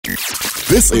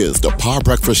This is the Power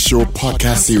Breakfast Show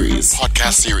podcast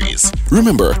series.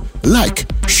 Remember, like,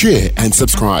 share, and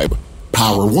subscribe.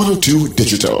 Power 102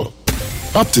 Digital.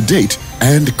 Up to date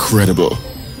and credible.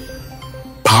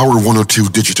 Power 102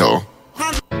 Digital.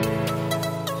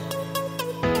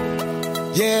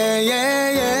 Yeah, yeah,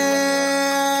 yeah.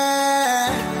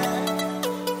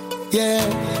 Yeah.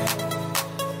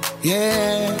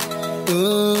 Yeah.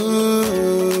 Ooh.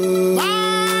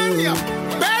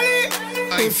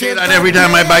 I say that every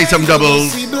time I buy some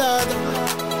doubles.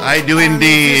 I do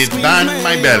indeed. Band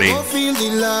my belly.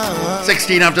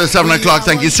 16 after 7 o'clock.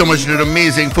 Thank you so much to the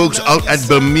amazing folks out at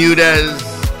Bermuda's.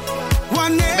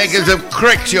 Makers of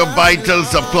Cricks, your vital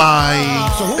supply.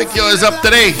 Pick yours up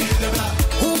today.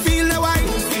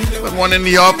 Put one in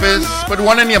the office. Put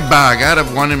one in your bag. I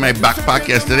had one in my backpack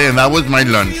yesterday, and that was my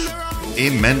lunch.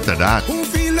 Amen to that.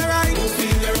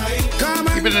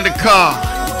 Keep it in the car,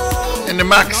 in the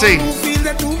maxi,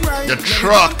 the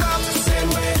truck.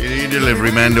 Your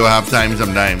delivery man do have time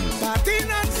sometimes.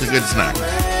 It's a good snack.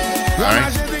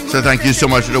 Alright? So thank you so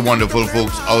much to the wonderful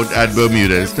folks out at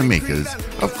Bermuda's, the makers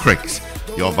of Cricks,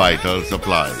 your vital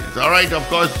supplies. Alright, of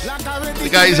course, the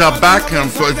guys are back, and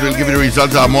of course we'll give you the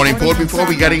results of our morning poll. Before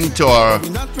we get into our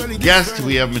guest,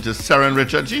 we have Mr. Seren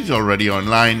Richards. He's already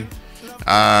online.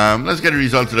 Let's get the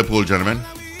results of the poll, gentlemen.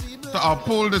 So our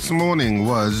poll this morning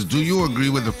was, do you agree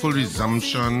with the full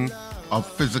resumption of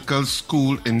physical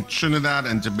school in Trinidad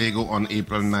and Tobago on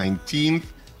April 19th?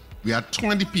 We had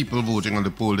 20 people voting on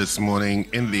the poll this morning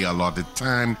in the allotted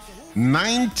time.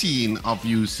 19 of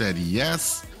you said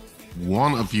yes.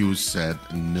 1 of you said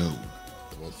no.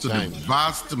 So the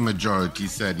vast majority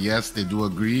said yes, they do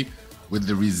agree with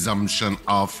the resumption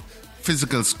of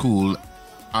physical school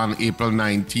on April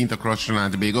 19th across Trinidad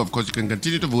and Tobago. Of course, you can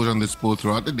continue to vote on this poll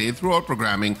throughout the day, throughout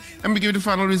programming, and we give you the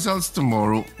final results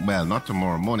tomorrow. Well, not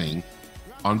tomorrow morning,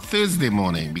 on Thursday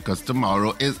morning, because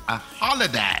tomorrow is a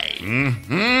holiday.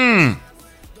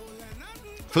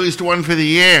 First one for the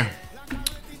year.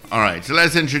 All right, so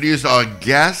let's introduce our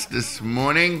guest this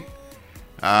morning.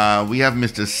 We have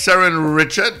Mr. Seren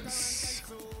Richards.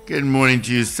 Good morning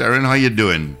to you, Seren. How you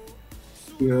doing?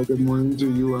 Yeah, good morning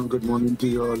to you and good morning to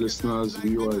your listeners,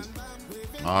 viewers.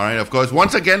 All right, of course.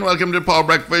 Once again, welcome to the Power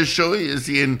Breakfast Show. You're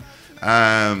seeing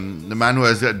the man who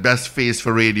has the best face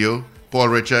for radio, Paul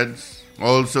Richards.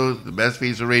 Also, the best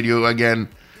face for radio again,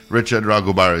 Richard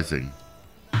Raghubar Singh.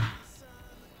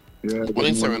 Yeah,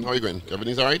 morning, Seren. How are you going?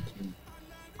 Everything's all right?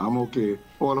 I'm okay.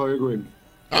 Paul, how are you going?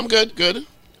 I'm good. Good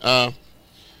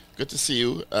to see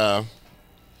you. I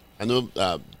know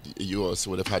you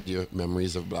also would have had your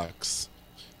memories of Blacks.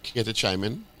 Care to chime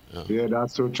in? Yeah,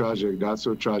 that's so tragic.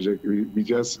 We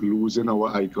just losing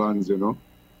our icons, you know.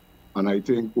 And I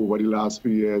think over the last few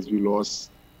years, we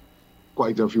lost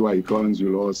quite a few icons. We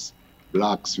lost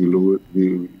Blacks,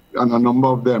 and a number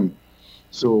of them.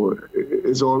 So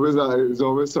it's always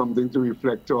something to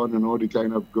reflect on, you know, the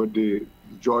kind of the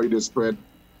joy they spread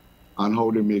and how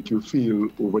they make you feel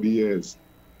over the years.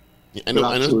 Yeah, I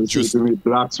know.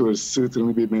 Blacks will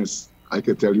certainly be missed. I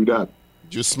can tell you that.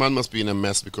 Juice Man must be in a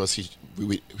mess because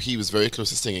he was very close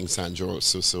to singing Sandra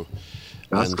also. So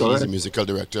that's and correct. He's the musical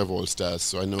director of All Stars.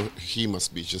 So I know he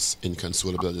must be just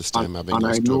inconsolable at this time, having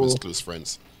lost two of his close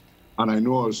friends. And I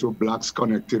know also Blacks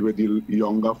connected with the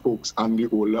younger folks and the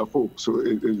older folks. So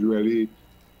it really,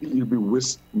 you'll be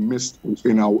missed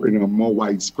in a more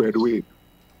widespread way.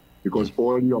 Because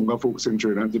all younger folks in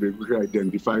Trinidad today can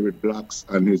identify with Blacks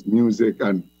and his music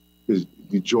and the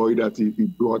joy that he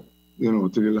brought, you know,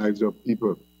 to the lives of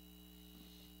people.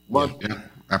 But yeah,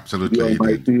 absolutely. The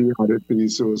Almighty had it to be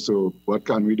so what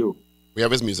can we do? We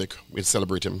have his music. We'll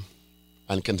celebrate him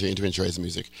and continue to enjoy his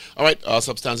music. All right, our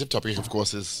substantive topic, of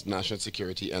course, is national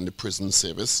security and the prison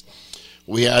service.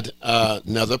 We had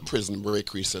another prison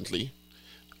break recently.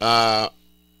 And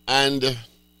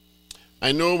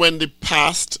I know when the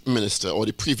past minister, or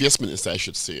the previous minister, I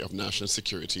should say, of national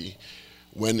security,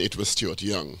 when it was Stuart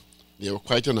Young, there were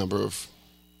quite a number of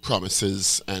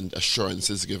promises and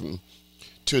assurances given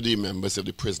to the members of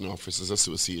the Prison Officers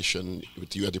Association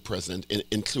with you as the president,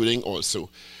 including also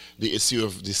the issue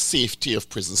of the safety of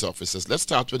prison officers. Let's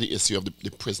start with the issue of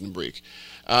the prison break.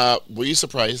 Were you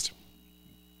surprised?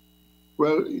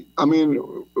 Well, I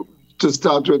mean, to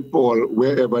start with, Paul,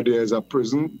 wherever there is a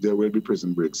prison, there will be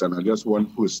prison breaks. And I just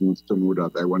want persons to know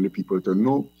that. I want the people to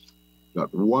know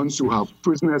that once you have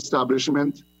prison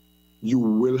establishment, you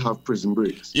will have prison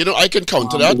breaks. You know, I can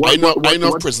counter that. I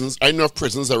know of prisons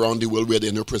around the world where there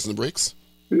are no prison breaks.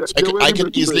 Yeah, so I can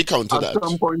easily counter that. At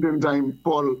some point in time,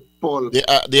 Paul.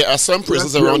 There are some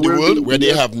prisons around the world where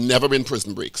there have never been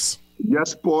prison breaks.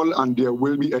 Yes, Paul, and there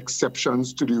will be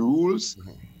exceptions to the rules.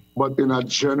 But in a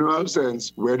general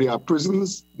sense, where there are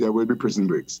prisons, there will be prison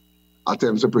breaks,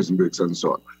 attempts at prison breaks and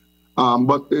so on.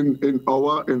 But in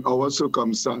our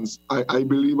circumstance, I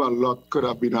believe a lot could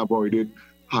have been avoided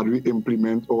had we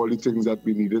implement all the things that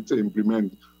we needed to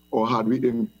implement, or had we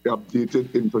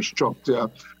updated infrastructure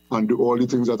and do all the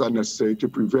things that are necessary to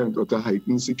prevent or to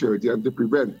heighten security and to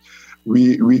prevent.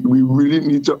 We really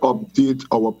need to update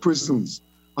our prisons.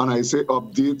 And I say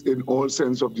update in all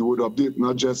sense of the word update,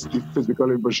 not just the physical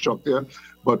infrastructure,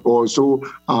 but also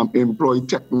employ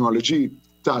technology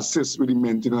to assist with the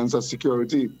maintenance of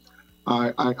security.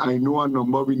 I know a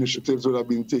number of initiatives that have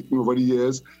been taken over the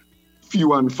years,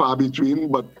 few and far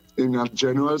between, but in a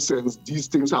general sense, these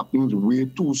things happen way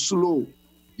too slow.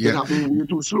 Yeah. It happened way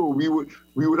too slow. We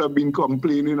would have been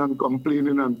complaining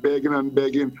and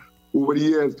begging over the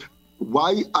years.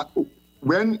 Why,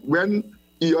 when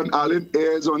Ian Allen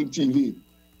airs on TV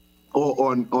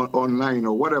or on online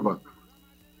or whatever,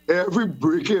 every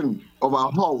break-in of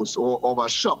a house or of a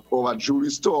shop or a jewelry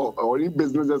store or any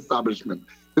business establishment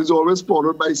is always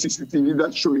followed by CCTV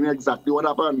that's showing exactly what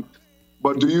happened.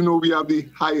 But do you know we have the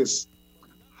highest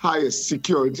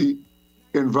security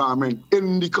environment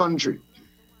in the country?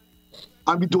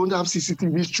 And we don't have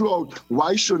CCTVs throughout.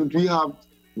 Why shouldn't we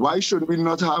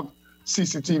not have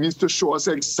CCTVs to show us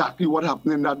exactly what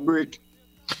happened in that break?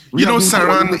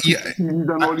 Saran,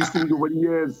 and all these things over the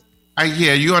years. I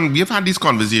hear you, and we've had these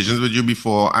conversations with you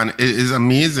before, and it is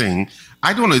amazing.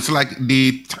 I don't know, it's like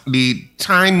the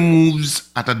time moves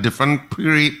at a different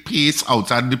pace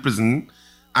outside the prison,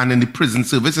 and in the prison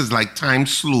service, it's like time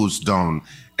slows down.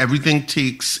 Everything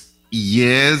takes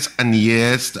years and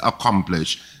years to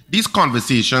accomplish. These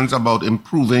conversations about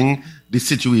improving the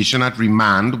situation at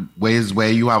remand,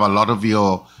 where you have a lot of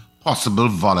your possible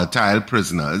volatile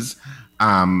prisoners,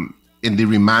 in the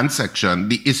remand section,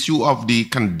 the issue of the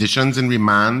conditions in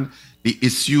remand, the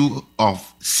issue of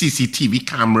CCTV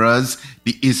cameras,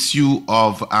 the issue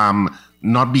of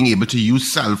not being able to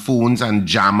use cell phones and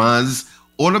jammers,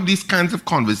 all of these kinds of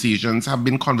conversations have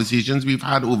been conversations we've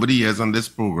had over the years on this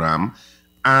program.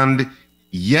 And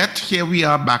yet here we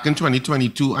are back in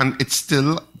 2022, and it's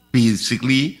still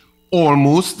basically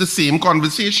almost the same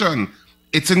conversation.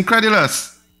 It's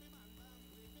incredulous.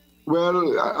 Well,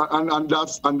 and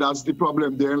that's the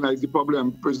problem. There lies the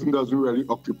problem. Prison doesn't really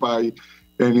occupy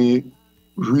any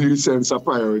real sense of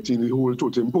priority in the whole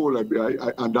totem pole.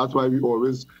 And that's why we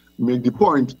always make the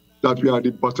point that we are at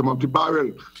the bottom of the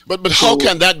barrel. But how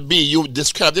can that be? You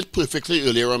described it perfectly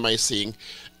earlier on by saying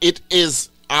it is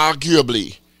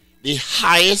arguably the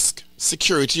highest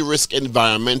security risk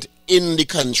environment in the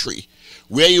country,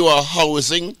 where you are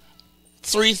housing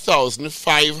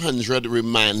 3,500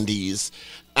 remandees.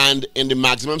 And in the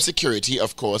maximum security,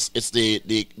 of course, it's the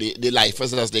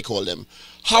lifers, as they call them.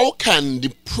 How can the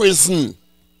prison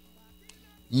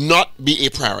not be a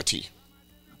priority?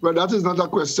 Well, that is not a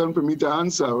question for me to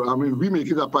answer. I mean, we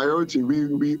make it a priority.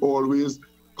 We always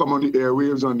come on the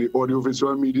airwaves, on the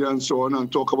audiovisual media and so on, and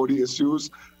talk about the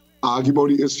issues, argue about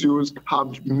the issues,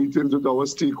 have meetings with our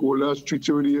stakeholders, treat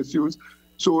with the issues.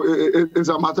 So it's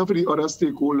a matter for the other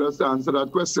stakeholders to answer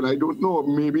that question. I don't know.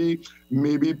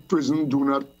 Maybe prison do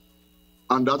not,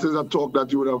 and that is a talk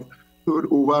that you would have heard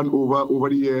over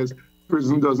the years.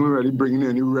 Prison doesn't really bring in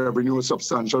any revenue or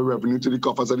substantial revenue to the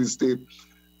coffers of the state,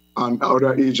 and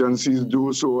other agencies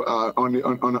do. So on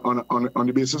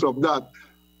the basis of that,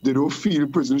 they don't feel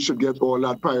prison should get all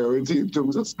that priority in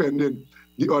terms of spending.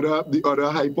 The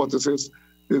other hypothesis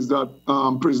is that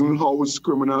prison house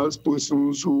criminals,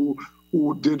 persons who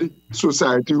did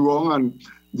society wrong, and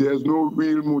there's no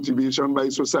real motivation by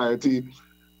society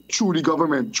through the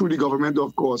government,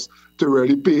 of course, to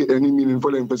really pay any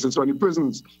meaningful emphasis on the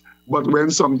prisons. But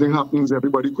when something happens,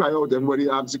 everybody cry out, everybody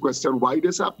asks the question, why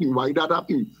this happening? Why that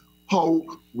happening? How,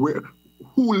 where,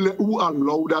 who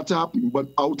allowed that to happen? But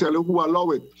I'll tell you who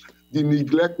allowed it. The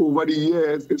neglect over the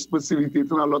years is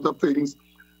facilitating a lot of things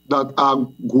that are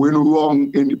going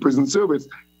wrong in the prison service.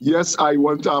 Yes, I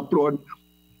want to applaud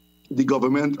the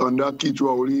government under Keith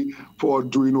Rowley for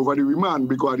doing over the remand,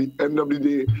 because at the end of the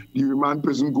day, the remand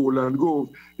prison Golden Grove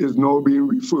is now being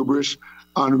refurbished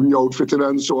and re-outfitted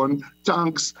and so on.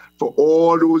 Thanks for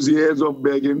all those years of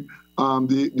begging.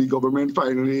 The government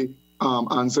finally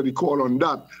answered the call on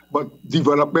that. But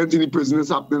development in the prison is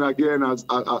happening again, as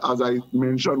I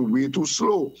mentioned, way too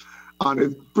slow.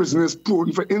 And prison is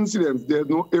prone for incidents. There's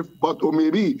no if, but, or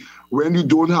maybe. When you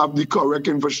don't have the correct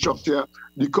infrastructure,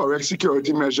 the correct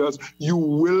security measures, you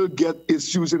will get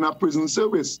issues in a prison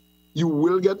service. You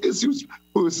will get issues.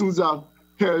 Persons are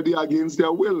held against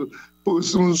their will.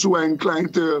 Persons who are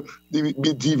inclined to be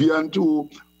deviant,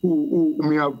 who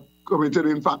may have committed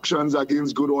infractions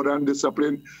against good order and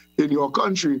discipline in your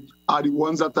country are the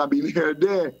ones that are being held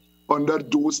there under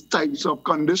those types of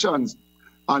conditions.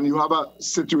 And you have a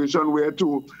situation where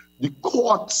the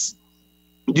courts,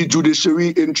 the judiciary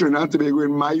in Trinidad and Tobago,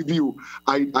 in my view,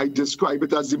 I describe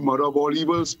it as the mother of all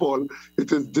evils, Paul.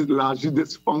 It is largely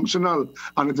dysfunctional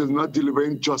and it is not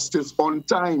delivering justice on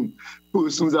time.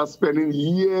 Persons are spending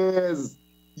years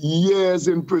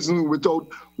in prison without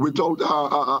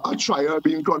a trial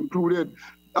being concluded.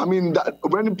 I mean, that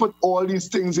when you put all these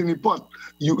things in the pot,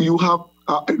 you have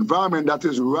an environment that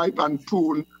is ripe and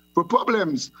prone for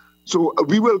problems. So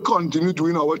we will continue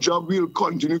doing our job. We'll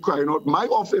continue crying out. My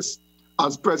office,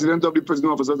 as president of the Prison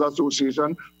Officers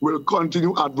Association, will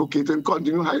continue advocating,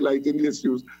 continue highlighting the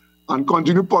issues, and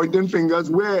continue pointing fingers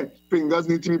where fingers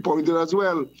need to be pointed as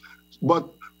well. But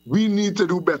we need to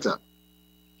do better.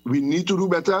 We need to do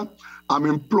better. I'm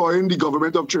employing the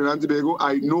government of Trinidad and Tobago.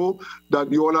 I know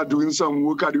that you all are doing some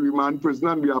work at the remand prison,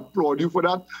 and we applaud you for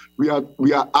that. We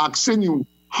are asking you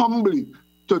humbly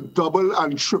to double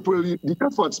and triple the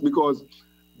efforts, because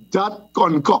that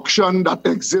concoction that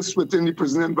exists within the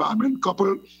prison environment,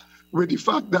 coupled with the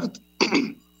fact that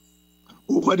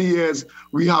over the years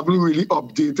we haven't really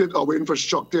updated our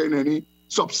infrastructure in any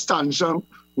substantial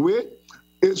way,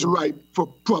 is ripe for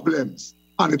problems.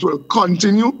 And it will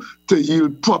continue to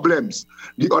yield problems.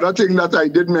 The other thing that I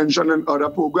did mention in other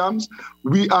programs,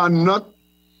 we are not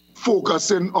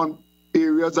focusing on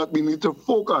areas that we need to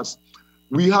focus.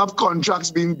 We have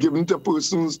contracts being given to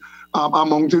persons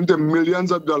amounting to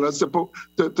millions of dollars to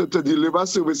deliver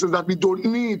services that we don't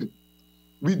need.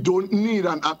 We don't need,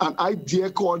 and I dare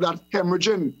call that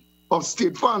hemorrhaging of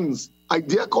state funds. I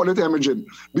dare call it hemorrhaging.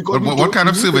 Because what kind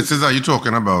of services are you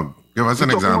talking about? Give us an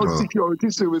example. Security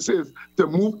services to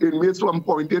move inmates from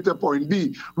point A to point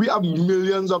B. We have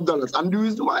millions of dollars. And the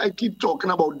reason why I keep talking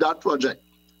about that project,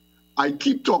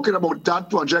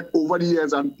 over the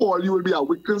years, and Paul, you will be a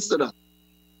witness to that,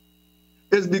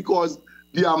 is because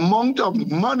the amount of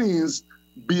monies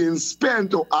being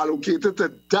spent or allocated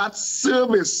to that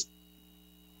service,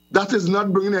 that is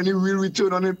not bringing any real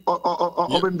return on it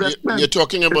of investment. You're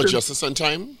talking about justice on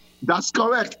time? That's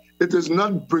correct. It is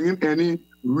not bringing any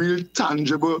real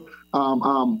tangible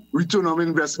return on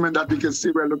investment that we can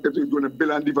say, well, look, we're going to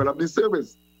build and develop this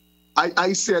service.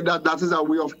 I said that is a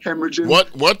way of hemorrhaging.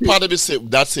 What part of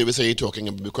that service are you talking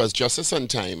about? Because justice on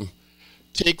time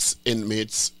takes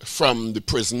inmates from the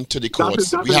prison to the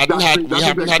courts. We haven't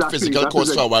had physical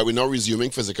courts for a while. We're now resuming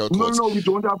physical courts. No, we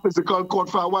don't have physical court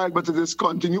for a while, but it is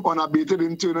continue unabated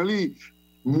internally,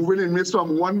 moving inmates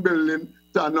from one building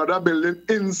to another building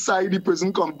inside the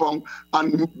prison compound,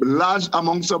 and large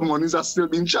amounts of monies are still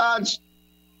being charged.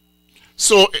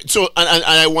 So,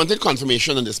 I wanted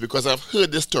confirmation on this because I've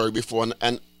heard this story before,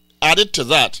 and added to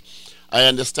that, I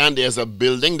understand there's a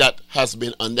building that has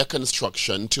been under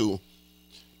construction for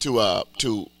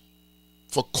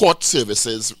court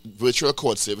services, virtual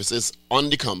court services on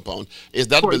the compound. Is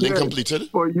that building completed?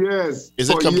 For years. Is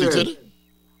it completed? Years.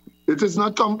 It is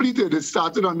not completed. It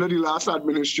started under the last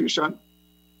administration,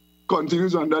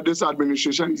 continues under this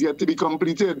administration, is yet to be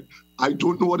completed. I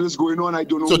don't know what is going on. I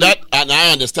don't know. So that, and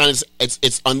I understand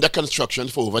it's under construction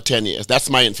for over 10 years. That's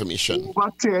my information.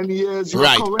 Over 10 years.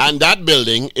 Right. And that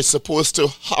building is supposed to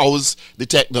house the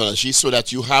technology so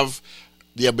that you have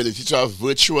the ability to have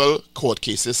virtual court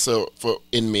cases for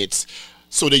inmates,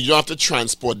 so that you don't have to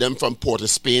transport them from Port of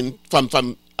Spain, from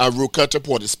Arouca to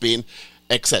Port of Spain,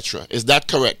 etc. Is that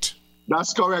correct?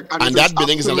 That's correct. And that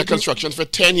building is under construction for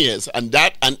 10 years.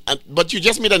 But you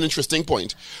just made an interesting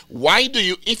point. Why do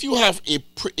you, if you have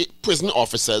prison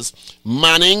officers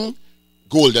manning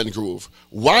Golden Grove,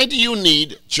 why do you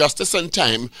need justice and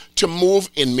time to move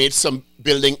inmates from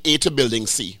building A to building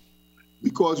C?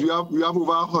 Because we have over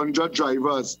 100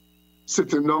 drivers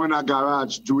sitting down in a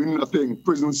garage doing nothing.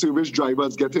 Prison service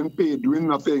drivers getting paid, doing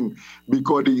nothing,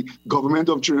 because the government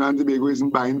of Trinidad and Tobago isn't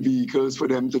buying vehicles for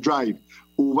them to drive.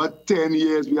 Over 10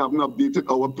 years, we haven't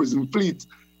updated our prison fleet.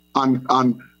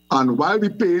 And while we're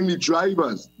paying the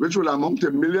drivers, which will amount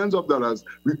to millions of dollars,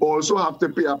 we also have to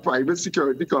pay a private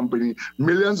security company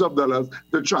millions of dollars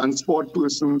to transport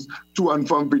persons to and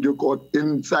from video court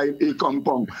inside a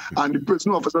compound. And the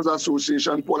Prison Officers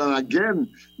Association, Paul, and again,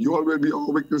 you all will be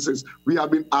our witnesses, we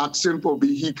have been asking for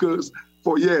vehicles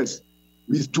for years.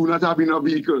 We do not have enough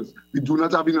vehicles.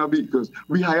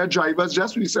 We hired drivers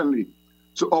just recently.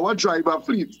 So our driver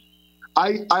fleet,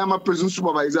 I am a prison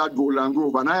supervisor at Golden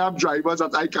Grove, and I have drivers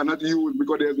that I cannot use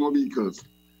because there's no vehicles.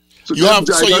 So you have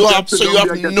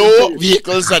no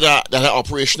vehicles that are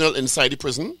operational inside the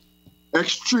prison?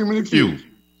 Extremely few.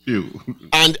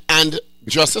 And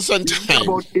justice and time.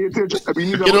 About 8 inches. We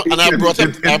need You know, about and I 8 brought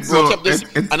inches. up this,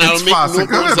 and I'll make no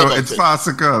bones about it's it.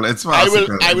 farcical. It's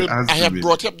farcical. I have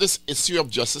brought up this issue of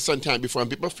justice and time before, and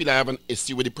people feel I have an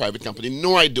issue with the private company.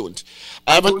 No, I don't.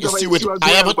 I have an issue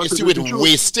with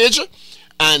wastage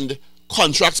and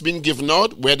contracts being given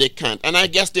out where they can't. And I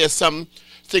guess there's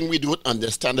something we don't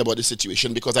understand about the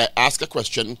situation, because I asked a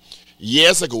question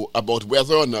years ago about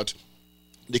whether or not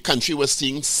the country was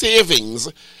seeing savings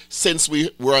since we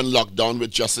were on lockdown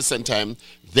with justice and time.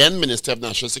 Then Minister of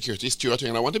National Security, Stuart,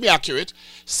 and I want to be accurate,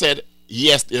 said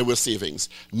yes, there were savings.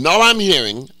 Now I'm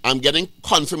getting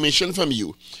confirmation from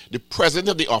you, the president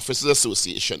of the Officers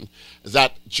Association,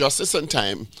 that justice and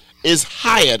time is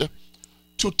hired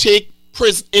to take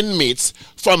prison inmates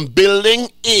from building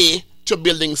A to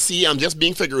building C. I'm just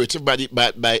being figurative by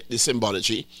the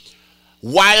symbology.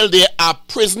 While there are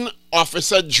prison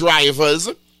officer drivers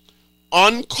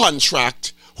on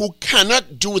contract who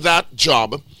cannot do that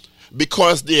job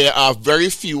because there are very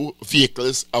few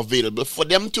vehicles available for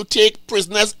them to take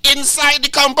prisoners inside the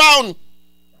compound.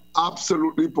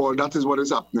 Absolutely, Paul. That is what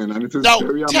is happening, and it is now,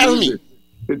 very amazing. tell me.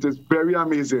 It is very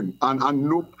amazing, and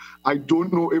no, I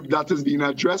don't know if that is being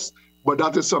addressed, but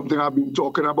that is something I've been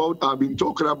talking about. I've been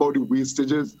talking about the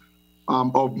wastages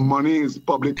of money is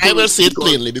public. I will say it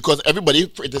plainly, because everybody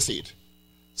afraid to say it.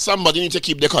 Somebody needs to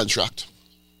keep their contract.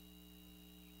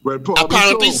 Well,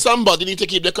 apparently, so. somebody needs to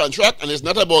keep the contract, and it's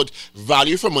not about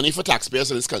value for money for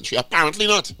taxpayers in this country. Apparently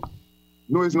not.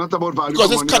 No, it's not about value because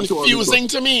for money. Because it's confusing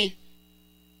to me.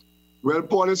 Well,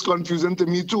 Paul, it's confusing to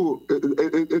me too.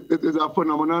 It is a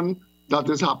phenomenon that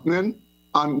is happening,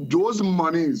 and those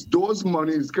monies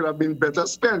could have been better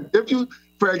spent. If you,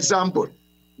 for example,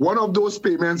 one of those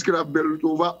payments could have built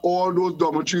over all those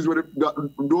dormitories,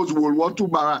 those World War II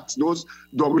barracks, those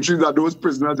dormitories that those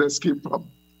prisoners escaped from.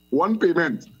 One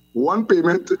payment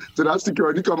to that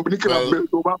security company could have built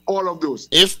over all of those.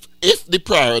 If the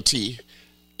priority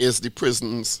is the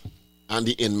prisons and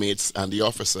the inmates and the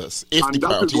officers, and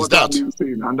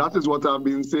that is what I've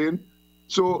been saying.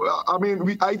 So I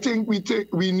mean, I think we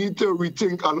need to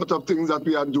rethink a lot of things that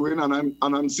we are doing, and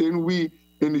I'm saying we,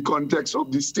 in the context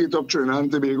of the state of Trinidad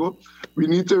and Tobago, we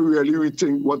need to really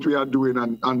rethink what we are doing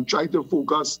and try to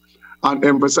focus and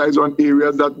emphasize on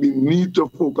areas that we need to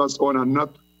focus on, and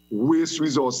not waste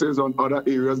resources on other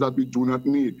areas that we do not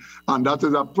need. And that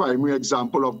is a primary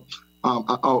example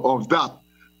of that.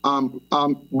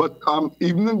 But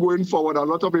even going forward, a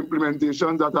lot of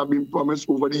implementations that have been promised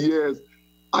over the years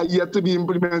are yet to be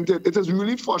implemented. It is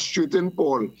really frustrating,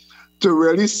 Paul, to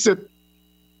really sit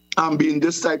and be in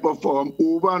this type of forum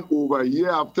over and over,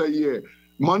 year after year,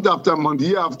 month after month,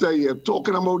 year after year,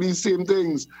 talking about these same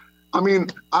things. I mean,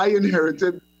 I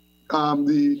inherited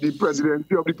the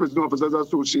presidency of the Prison Officers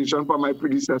Association from my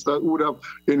predecessor, who would have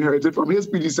inherited from his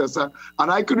predecessor.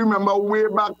 And I could remember way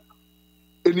back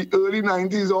in the early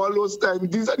 90s, all those times,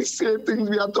 these are the same things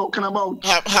we are talking about.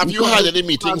 Have you had any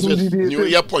meetings with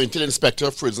newly appointed Inspector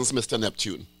of Prisons, Mr.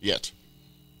 Neptune, yet?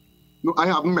 No, I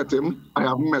haven't met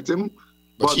him.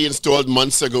 But he installed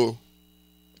months ago.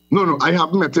 No, I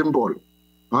haven't met him, Paul.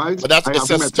 Right? But it's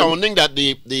astounding that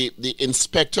the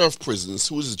Inspector of Prisons,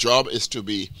 whose job is to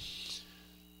be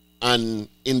an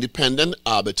independent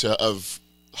arbiter of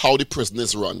how the prison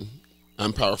is run,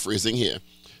 I'm paraphrasing here,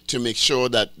 to make sure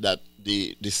that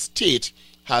the state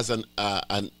has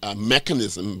a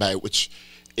mechanism by which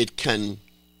it can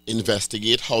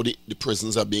investigate how the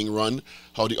prisons are being run,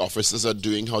 how the officers are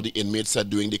doing, how the inmates are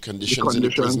doing, the conditions in the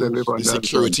prison, the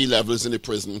security levels in the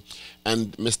prison.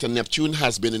 And Mr. Neptune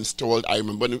has been installed. I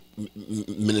remember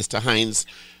Minister Hines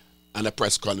at a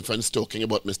press conference talking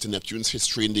about Mr. Neptune's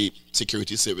history in the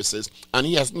security services, and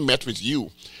he hasn't met with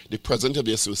you, the president of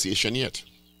the association, yet.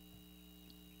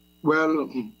 Well,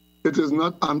 it is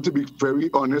not, and to be very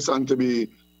honest and to be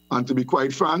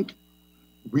quite frank,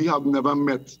 we have never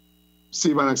met,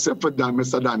 save and except for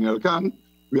Mr. Daniel Khan,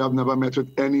 we have never met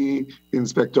with any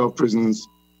inspector of prisons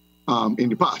in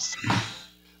the past.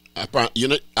 Are you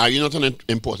not an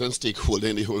important stakeholder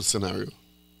in the whole scenario?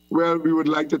 Well, we would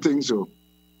like to think so.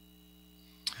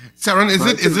 Sharon, is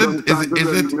it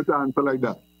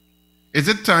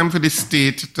time for the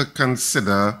state to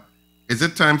consider? Is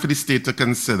it time for the state to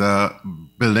consider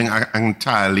building an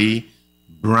entirely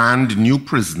brand new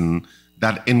prison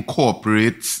that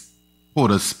incorporates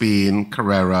Port of Spain,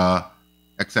 Carrera,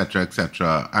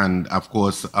 etc., and of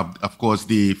course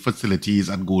the facilities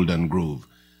at Golden Grove?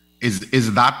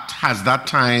 Has that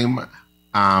time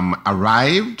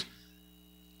arrived?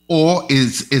 Or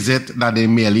is it that they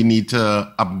merely need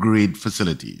to upgrade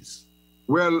facilities?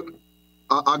 Well,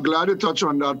 I'm glad you touched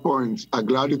on that point.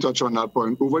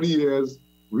 Over the years,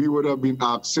 we would have been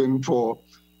asking for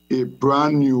a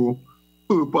brand new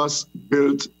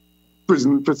purpose-built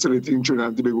prison facility in Trinidad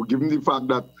and Tobago, given the fact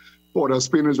that Port of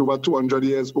Spain is over 200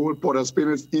 years old. Port of Spain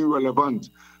is irrelevant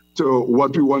to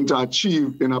what we want to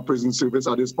achieve in our prison service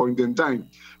at this point in time.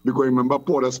 Because remember,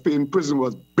 Port of Spain prison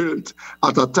was built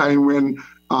at a time when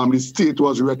the state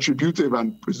was retributive,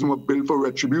 and prison was built for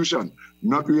retribution,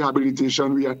 not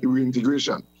rehabilitation,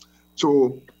 reintegration.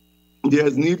 So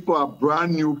there's need for a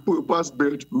brand new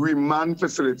purpose-built remand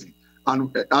facility.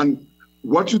 And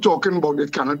what you're talking about,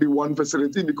 it cannot be one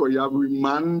facility, because you have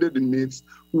remanded inmates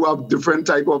who have different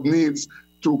type of needs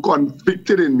to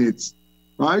convicted inmates,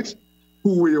 right?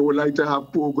 Who we would like to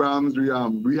have programs,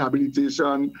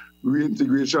 rehabilitation,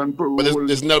 reintegration, parole. But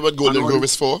isn't that what Golden Grove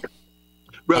is for?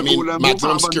 Well, I mean,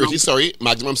 maximum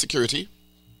security.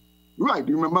 Right.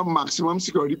 Remember, maximum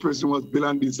security prison was built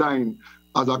and designed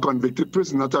as a convicted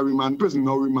prison, not a remand prison.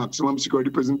 Now we're maximum security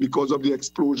prison because of the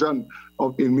explosion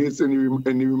of inmates in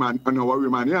our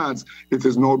remand yards. It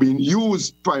is now being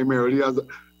used primarily as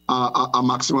a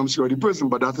maximum security prison,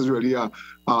 but that is really a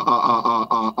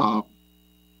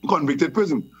convicted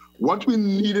prison. What we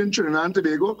need in Trinidad and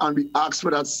Tobago, and we asked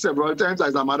for that several times,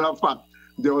 as a matter of fact,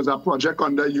 there was a project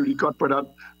under UDCOT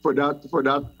for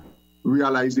that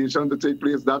realization to take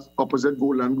place. That's opposite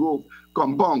Golden Grove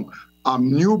compound. A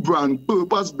new brand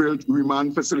purpose-built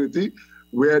remand facility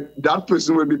where that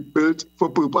prison will be built for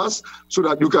purpose, so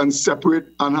that you can separate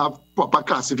and have proper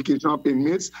classification of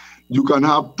inmates. You can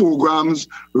have programs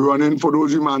running for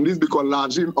those remandees, because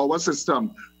largely in our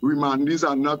system, remandees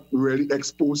are not really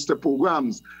exposed to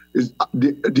programs.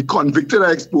 The convicted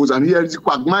are exposed, and here is the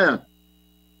quagmire.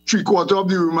 3/4 of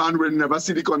the remand will never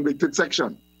see the convicted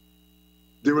section.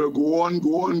 They will go on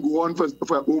for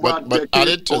over a decade.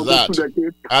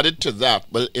 Added to that,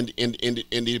 well, in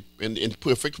the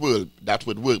perfect world, that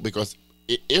would work, because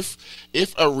if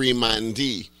a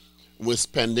remandee was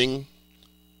spending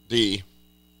the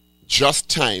just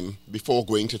time before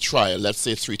going to trial, let's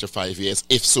say 3 to 5 years,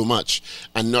 if so much,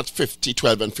 and not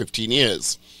 12 and 15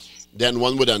 years, then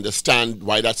one would understand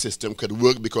why that system could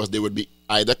work, because they would be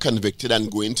either convicted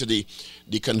and go into the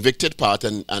convicted part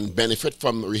and benefit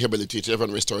from rehabilitative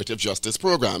and restorative justice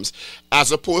programs,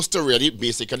 as opposed to really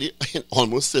basically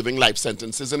almost serving life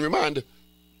sentences in remand.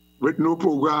 With no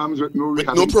programs, with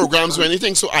no programs or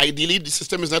anything. So ideally the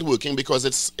system is not working because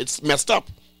it's messed up.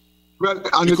 Well,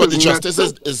 and because the justice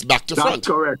is back to front.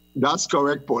 That's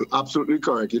correct, Paul. Absolutely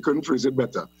correct. You couldn't phrase it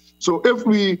better. So if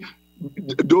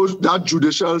that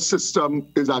judicial system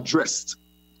is addressed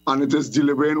and it is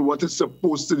delivering what it's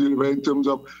supposed to deliver in terms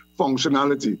of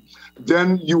functionality,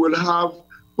 then you will have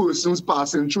persons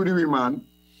passing through the remand,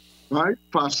 right,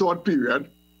 for a short period.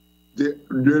 They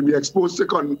will be exposed to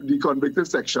the convicted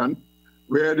section,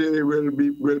 where they will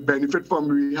benefit from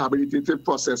rehabilitative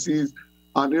processes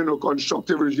and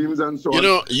constructive regimes and so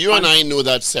on. You and I know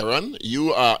that, Saran,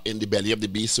 you are in the belly of the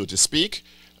beast, so to speak.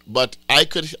 But I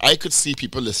could see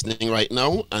people listening right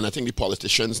now, and I think the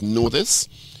politicians know this,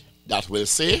 that will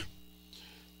say,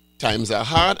 times are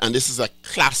hard, and this is a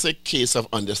classic case of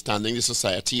understanding the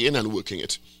society in and working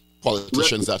it.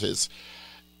 Politicians, that is.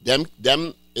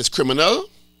 Them is criminal.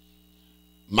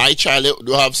 My child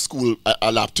don't have school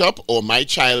a laptop, or my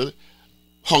child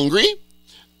hungry,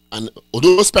 and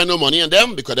don't spend no money on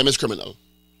them because them is criminal.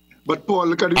 But Paul,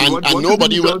 look at it. And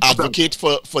nobody will advocate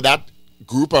for that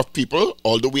group of people,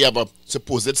 although we have a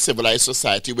supposed civilized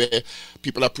society where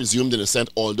people are presumed innocent,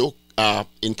 although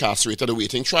incarcerated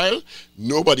awaiting trial.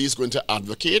 Nobody is going to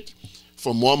advocate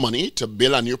for more money to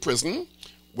build a new prison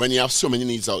when you have so many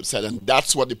needs outside, and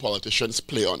that's what the politicians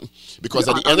play on. Because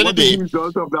at the end of the day, what is the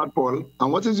result of that, Paul?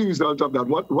 And what is the result of that?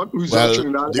 What result?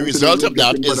 Well, the result of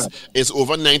that is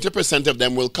over 90% of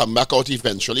them will come back out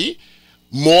eventually,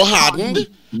 more hardened,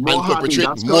 and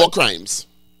perpetrate more crimes.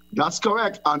 That's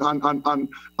correct. And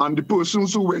the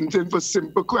persons who went in for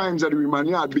simple crimes at the remand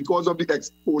yard, because of the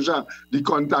exposure, the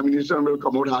contamination, will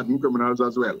come out hardened criminals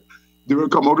as well. They will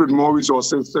come out with more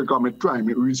resources to commit crime.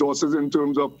 Resources in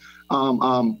terms of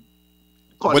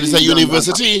but it's a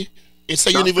university. It's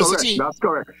a university. That's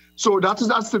correct. So that is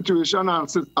that situation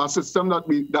and a system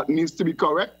that needs to be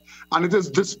correct, and it is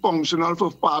dysfunctional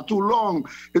for far too long.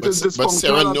 It is dysfunctional. But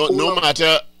Sarah, no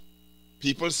matter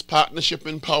people's partnership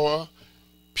in power,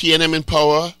 PNM in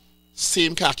power,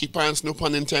 same khaki pants, no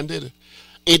pun intended.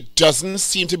 It doesn't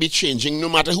seem to be changing no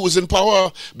matter who's in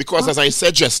power, because as I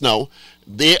said just now,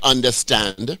 they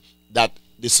understand that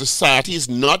the society is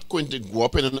not going to go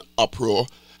up in an uproar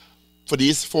for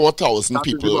these 4,000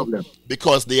 people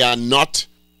because they are not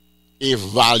a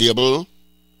valuable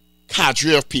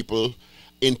cadre of people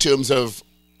in terms of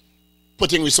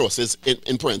putting resources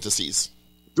in parentheses.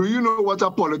 Do you know what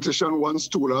a politician once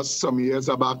told us some years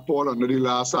back, Paul, under the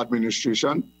last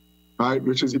administration, right,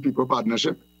 which is the People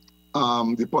Partnership?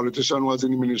 The politician was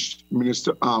in the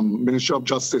Ministry of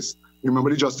Justice. Remember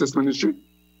the Justice Ministry?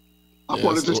 A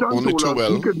politician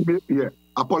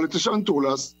told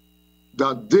us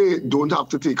that they don't have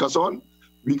to take us on.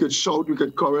 We could shout, we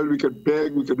could quarrel, we could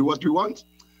beg, we could do what we want.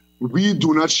 We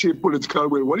do not shape political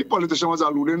will. What the politician was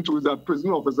alluding to is that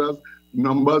prison officers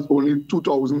numbers only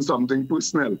 2,000 something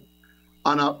personnel.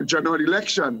 And a general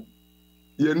election,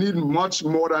 you need much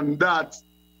more than that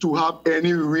to have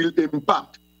any real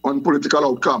impact on political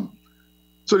outcome.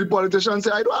 So the politicians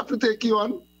say, I don't have to take you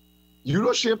on. You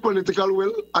don't shape political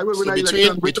will. I will win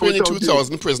so between the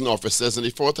 2,000 prison officers and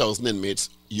the 4,000 inmates,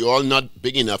 you're all not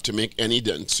big enough to make any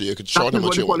dent, so you could shout how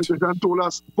much you want. That's what the politician told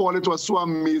us. Paul, it was so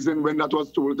amazing when that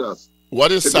was told us.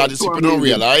 What is sad is people don't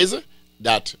realize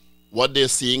that what they're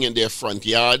seeing in their front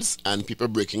yards and people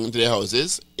breaking into their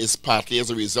houses is partly as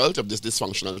a result of this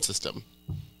dysfunctional system.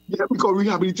 Yeah, because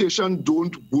rehabilitation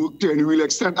don't work to any real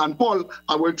extent. And Paul,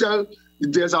 I will tell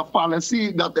there's a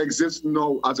fallacy that exists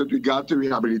now as it regards to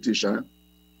rehabilitation.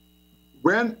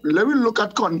 Let me look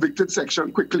at convicted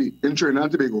section quickly in Trinidad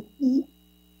and Tobago. Who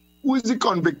is the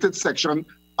convicted section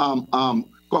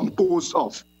composed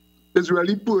of? It's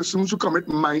really persons who commit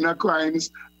minor crimes,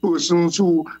 persons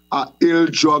who are they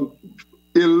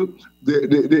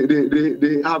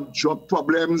have drug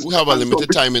problems. Who have a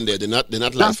limited time in there. They're not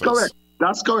lifers.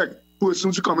 That's correct.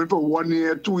 Persons who come in for 1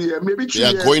 year, 2 years, maybe 3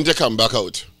 years. They are going to come back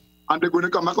out. And they're going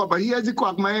to come back out. But here's the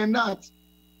quagmire in that.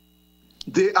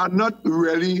 They are not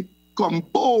really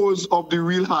composed of the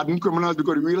real hardened criminals,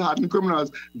 because the real hardened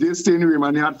criminals, they stay in the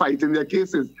remand yard fighting their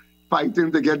cases,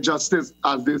 fighting to get justice,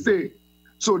 as they say.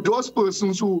 So those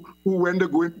persons who when they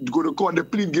go to court, they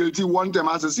plead guilty one time,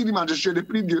 as a city magistrate, they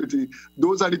plead guilty.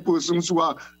 Those are the persons who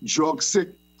are drug sick,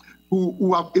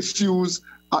 who have issues,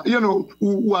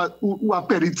 who are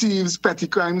petty thieves, petty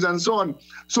crimes, and so on.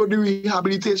 So the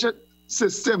rehabilitation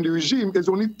system, the regime, is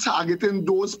only targeting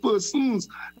those persons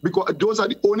because those are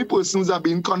the only persons that are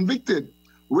being convicted.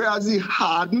 Whereas the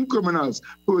hardened criminals,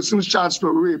 persons charged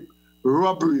for rape,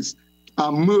 robberies,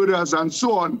 murders, and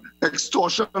so on,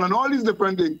 extortion, and all these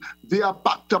different things, they are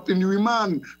packed up in the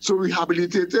remand. So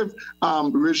rehabilitative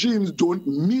regimes don't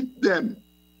meet them.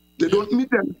 They don't meet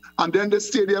them. And then they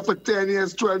stay there for 10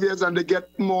 years, 12 years, and they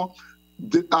get more,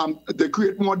 they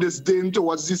create more disdain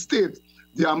towards the state.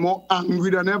 They are more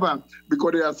angry than ever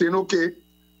because they are saying, okay,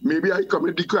 maybe I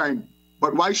commit the crime,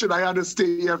 but why should I have to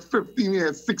stay here 15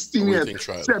 years, 16 years,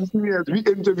 17 years? We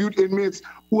interviewed inmates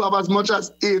who have as much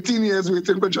as 18 years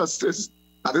waiting for justice.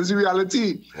 That is the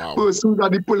reality. Wow. Persons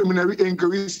at the preliminary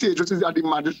inquiry stage, which is at the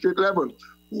magistrate level,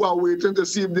 who are waiting to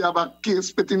see if they have a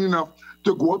case fitting enough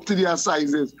to go up to their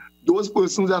sizes. Those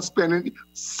persons are spending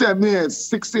 7 years,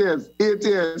 6 years, 8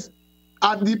 years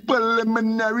at the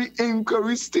preliminary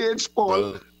inquiry stage, Paul.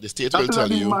 Well, the state will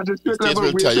tell you,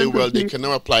 well, they can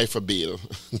now apply for bail.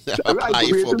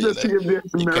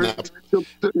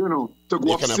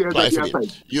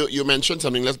 You mentioned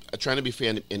something, trying to be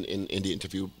fair in the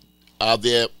interview. Are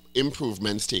there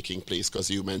improvements taking place? Because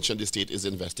you mentioned the state is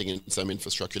investing in some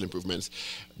infrastructural improvements.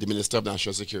 The Minister of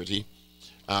National Security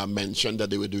mentioned that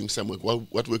they were doing some work.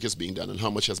 What work is being done and how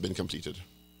much has been completed?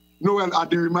 No, well, at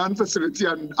the remand facility,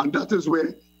 and that is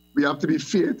where we have to be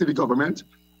fair to the government,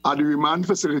 at the remand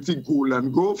facility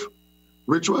Golden Grove,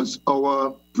 which was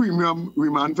our premium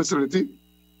remand facility,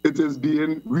 it is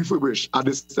being refurbished at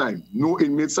this time. No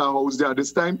inmates are housed there at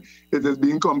this time. It is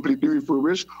being completely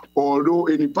refurbished, although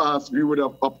in the past we would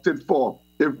have opted for,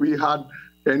 if we had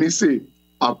any say,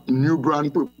 a new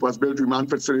brand purpose-built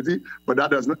remand facility, but that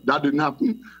didn't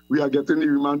happen. We are getting the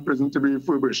remand prison to be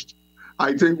refurbished.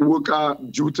 I think work are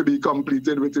due to be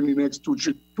completed within the next 2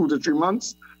 to 3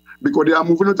 months because they are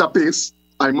moving at a pace.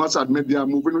 I must admit they are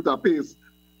moving at a pace.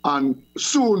 And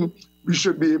soon we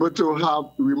should be able to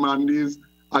have remandees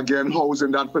again housed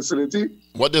in that facility.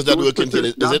 What does that work entail?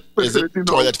 Is it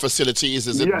toilet facilities?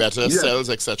 Is it better cells,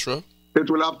 etc.? It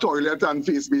will have toilet and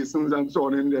face basins and so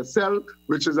on in their cell,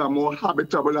 which is a more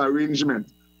habitable arrangement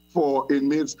for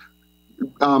inmates.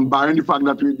 Barring the fact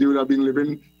that they would have been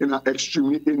living in an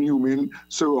extremely inhumane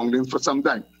surroundings for some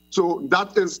time. So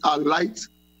that is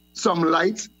some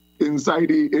light inside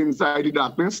the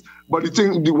darkness. But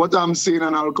what I'm saying,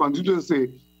 and I'll continue to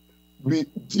say,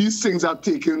 these things are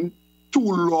taking too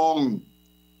long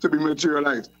to be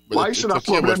materialized. But why should a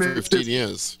problem about 15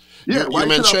 years? Yeah,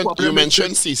 you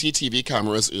mentioned CCTV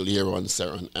cameras earlier on,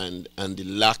 Sharon, and the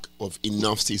lack of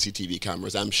enough CCTV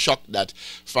cameras. I'm shocked that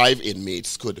 5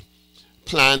 inmates could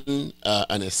plan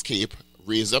an escape,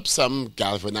 raise up some,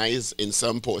 galvanize in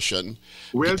some portion.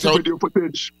 Where's the video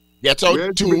footage? Get out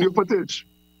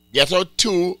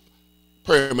two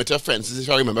perimeter fences, if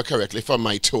I remember correctly from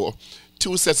my tour.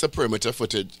 2 sets of perimeter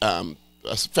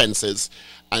fences,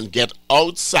 and get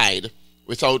outside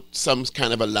without some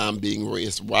kind of alarm being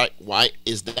raised. Why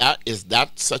is that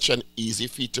such an easy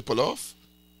feat to pull off?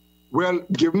 Well,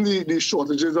 given the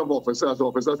shortages of officers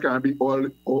can't be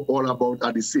all about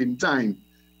at the same time.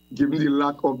 Given the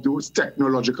lack of those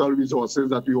technological resources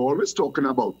that we're always talking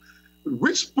about.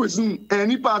 Which prison,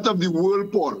 any part of the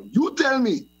world, Paul, you tell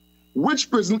me, which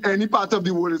prison, any part of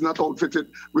the world is not outfitted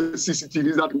with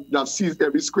CCTVs that sees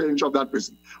every square inch of that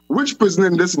prison? Which prison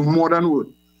in this modern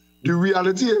world? The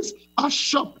reality is a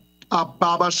shop, a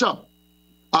barber shop,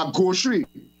 a grocery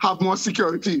have more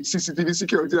security, CCTV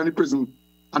security than the prison.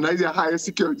 And that is a higher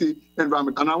security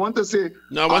environment. And I want to say...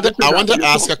 Now, I want to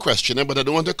ask a question, but I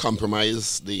don't want to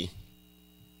compromise the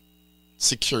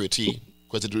security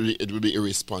because it will be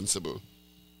irresponsible.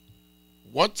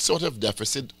 What sort of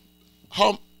deficit...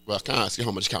 Well, I can't ask you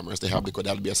how much cameras they have because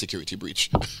that would be a security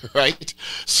breach, right?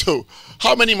 So,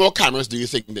 how many more cameras do you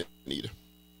think they need?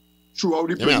 Throughout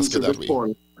the prison,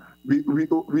 Paul,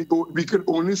 we could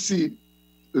only see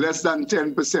less than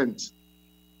 10%.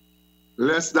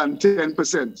 Less than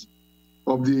 10%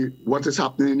 of what is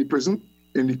happening in the prison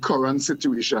in the current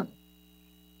situation.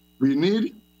 We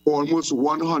need almost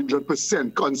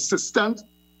 100% consistent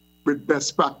with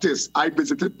best practice. I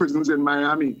visited prisons in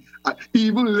Miami,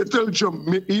 even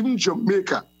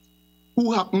Jamaica,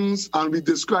 who happens, and we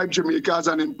describe Jamaica as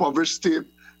an impoverished state.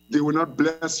 They were not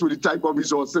blessed with the type of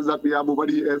resources that we have over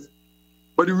the years.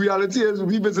 But the reality is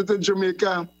we visited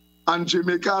Jamaica, and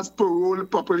Jamaica's parole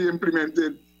properly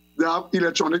implemented. They have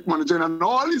electronic monitoring and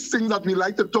all these things that we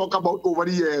like to talk about over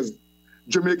the years.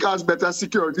 Jamaica has better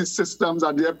security systems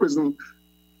at their prison.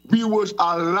 We were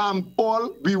alarmed,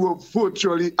 Paul. We were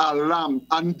virtually alarmed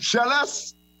and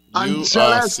jealous. You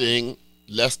are saying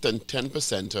less than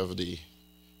 10% of the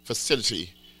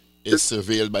facility is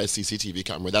surveilled by CCTV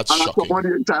camera. That's shocking. I'm talking about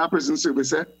the entire prison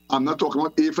service. I'm not talking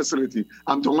about a facility.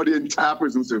 I'm talking about the entire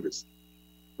prison service.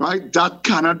 Right? That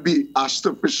cannot be a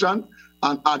sufficient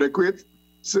and adequate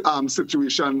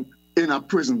situation in a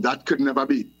prison. That could never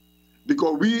be.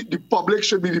 Because the public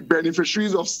should be the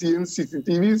beneficiaries of seeing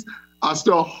CCTVs as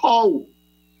to how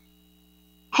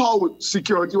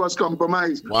security was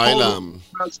compromised. While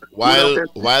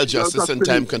Justice and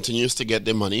Time continues to get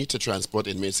the money to transport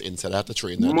inmates inside, I have to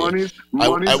train them. I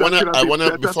want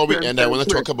to before we end, I want to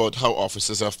talk about how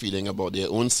officers are feeling about their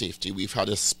own safety. We've had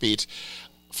a spate,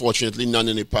 fortunately none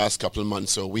in the past couple of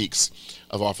months or weeks,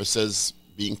 of officers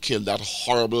being killed. That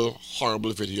horrible,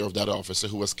 horrible video of that officer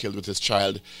who was killed with his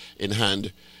child in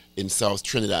hand in South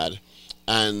Trinidad.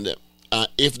 And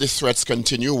if the threats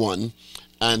continue on,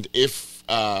 and if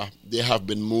there have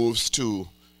been moves to,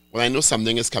 well, I know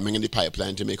something is coming in the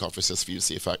pipeline to make officers feel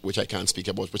safer, which I can't speak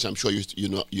about, which I'm sure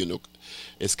you know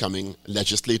is coming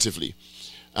legislatively.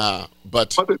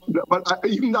 But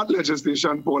even that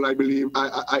legislation, Paul, I believe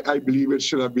it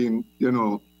should have been,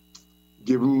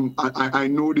 given. I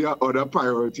know there are other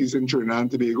priorities in Trinidad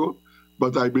and Tobago,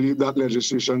 but I believe that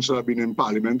legislation should have been in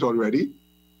Parliament already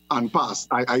and passed.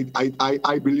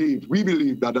 We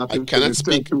believe that I cannot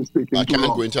speak. I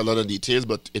cannot go into a lot of details,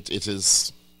 but it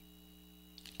is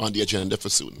on the agenda for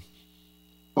soon.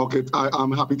 Okay,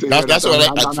 I'm happy to hear that's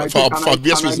that. For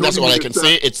obvious reasons, that's all I can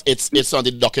say. It's on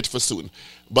the docket for soon.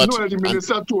 But the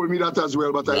minister told me that as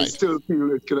well, but right. I still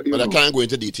feel it. But I can't go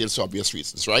into details for obvious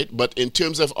reasons, right? But in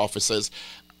terms of officers,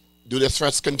 do the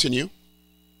threats continue?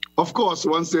 Of course,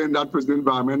 once they're in that prison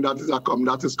environment,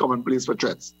 that is commonplace for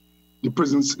threats. The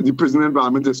prison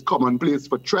environment is commonplace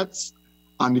for threats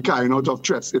and the carrying out of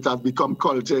threats. It has become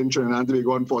culture in Trinidad and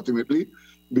Tobago, unfortunately,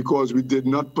 because we did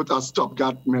not put a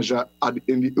stopgap measure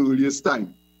in the earliest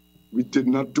time. We did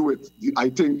not do it. I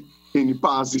think in the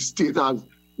past, the state has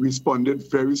responded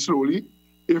very slowly,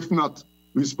 if not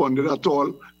responded at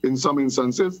all in some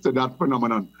instances to that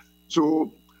phenomenon.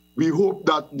 So we hope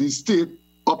that the state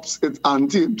ups its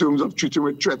ante in terms of treating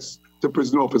with threats to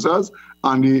prison officers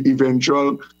and the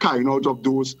eventual carrying out of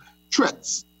those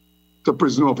threats to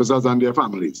prison officers and their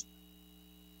families.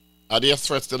 Are there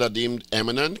threats that are deemed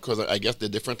imminent? Because I guess there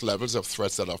are different levels of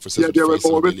threats that officers there will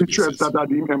always be threats that are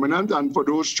deemed imminent, and for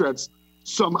those threats,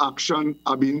 some action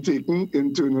are being taken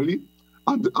internally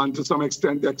and to some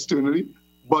extent externally.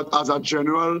 But as a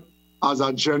general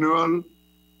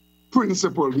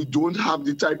principle, we don't have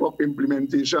the type of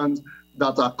implementations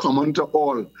that are common to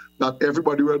all, that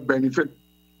everybody will benefit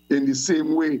in the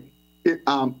same way, in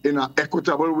an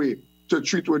equitable way to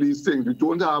treat with these things. We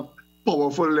don't have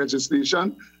powerful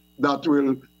legislation that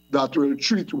will that will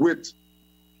treat with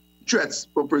threats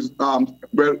for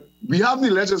well, we have the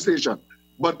legislation,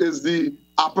 but it's the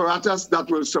apparatus that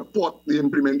will support the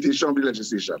implementation of the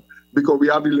legislation. Because we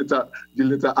have the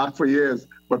litter act for years,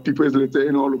 but people is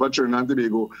littering all over Trinidad and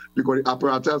Tobago because the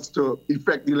apparatus to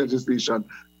effect the legislation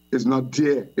is not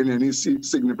there in any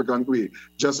significant way.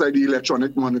 Just like the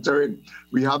electronic monitoring.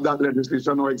 We have that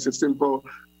legislation now existing for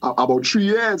about 3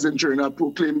 years in Trinidad,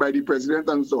 proclaimed by the president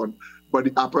and so on. But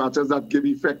the apparatus that give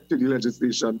effect to the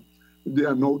legislation, they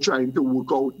are now trying to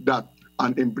work out that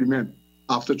and implement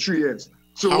after 3 years.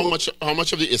 So how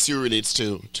much of the issue relates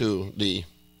to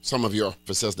some of your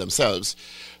officers themselves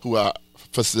who are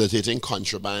facilitating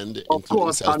contraband? Of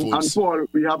course, and Paul,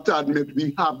 we have to admit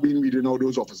we have been weeding out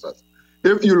those officers.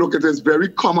 If you look at it, it's very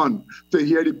common to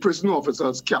hear the prison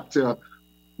officers capture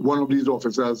one of these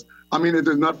officers. I mean, it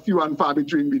is not few and far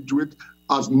between. We do it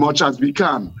as much as we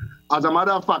can. As a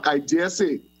matter of fact, I dare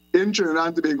say, in Trinidad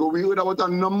and Tobago, we heard about a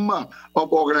number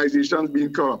of organizations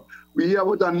being corrupt. We hear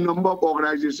about a number of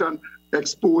organizations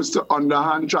exposed to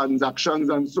underhand transactions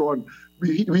and so on.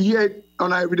 We hear it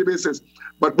on an everyday basis.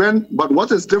 But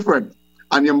what is different,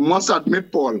 and you must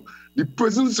admit, Paul, the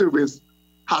prison service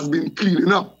has been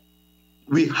cleaning up.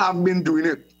 We have been doing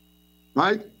it,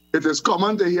 right? It is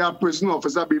common to hear a prison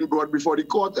officer being brought before the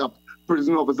court, a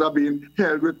prison officer being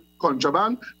held with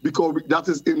contraband, because that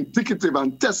is indicative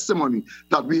and testimony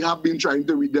that we have been trying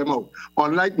to weed them out.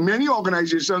 Unlike many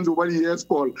organizations over the years,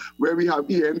 Paul, where we have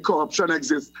corruption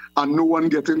exists and no one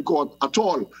getting caught at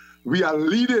all. We are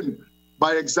leading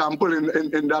by example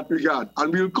in that regard.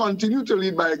 And we'll continue to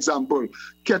lead by example,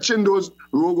 catching those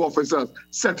rogue officers,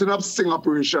 setting up sting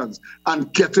operations,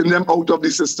 and getting them out of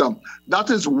the system. That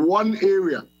is one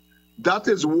area.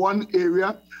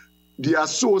 The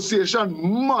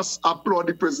association must applaud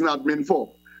the prison admin for.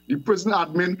 The prison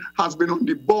admin has been on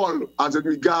the ball as in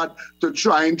regard to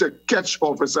trying to catch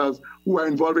officers who are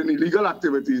involved in illegal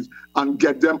activities and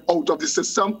get them out of the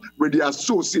system with the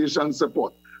association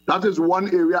support. That is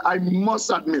one area I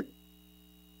must admit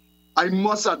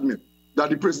that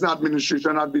the prison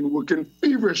administration has been working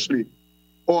feverishly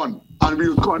on, and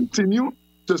we'll continue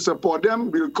to support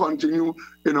them. We'll continue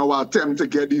in our attempt to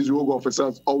get these rogue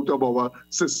officers out of our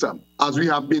system, as we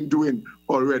have been doing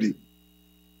already.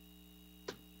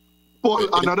 Paul,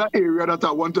 another area that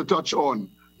I want to touch on,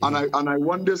 and I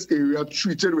want this area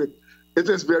treated with, it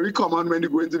is very common when you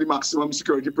go into the maximum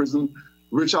security prison,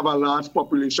 which have a large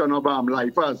population of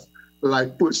lifers,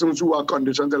 like persons who are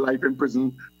conditioned to life in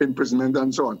prison, imprisonment,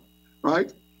 and so on,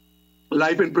 right?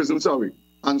 Life in prison,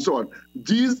 and so on.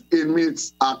 These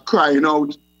inmates are crying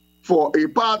out for a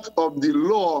part of the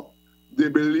law they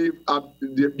believe a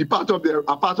part of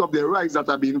their rights that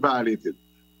are being violated.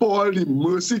 Paul, the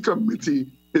Mercy Committee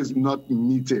is not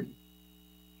meeting.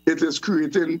 It is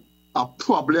creating a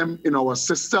problem in our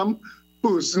system.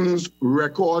 Persons'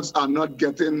 records are not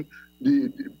getting,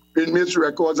 the inmates'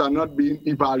 records are not being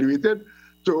evaluated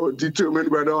to determine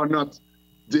whether or not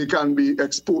they can be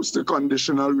exposed to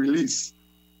conditional release,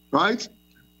 right?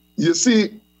 You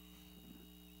see,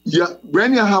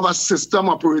 when you have a system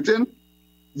operating,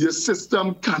 your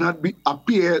system cannot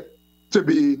appear to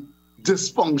be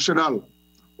dysfunctional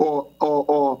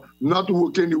or not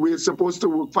working the way it's supposed to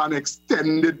work for an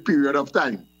extended period of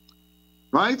time,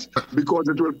 right? Because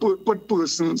it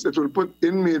will put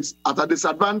inmates at a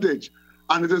disadvantage.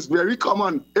 And it is very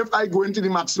common. If I go into the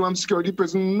maximum security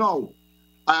prison now,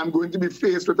 I am going to be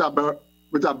faced with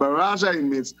a barrage of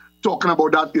inmates talking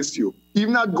about that issue.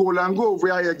 Even at Golan Grove,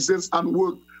 where I exist and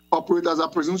work, operate as a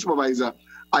prison supervisor,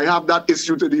 I have that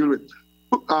issue to deal with.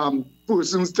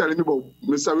 Persons telling me about,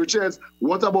 Mr. Richards,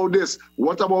 what about this?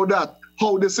 What about that?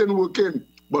 How this ain't working?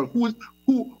 But who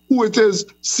it is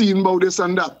seeing about this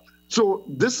and that? So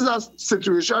this is a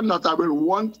situation that I will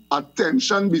want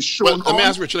attention be shown. Well, let me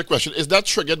ask Richard a question. Is that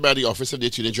triggered by the Office of the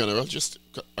Attorney General? Just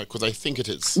because I think it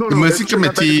is. No, the Mercy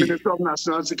Committee. The Minister of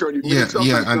National Security. Minister of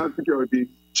National Security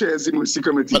chairs the Mercy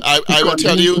Committee. But I will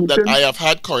tell you that I have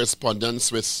had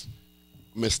correspondence with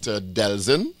Mr.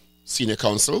 Delzin, Senior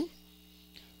Counsel,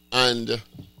 and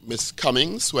Ms.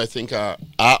 Cummings, who I think are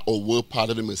or were part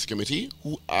of the Mercy Committee,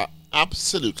 who are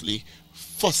absolutely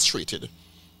frustrated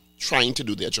trying to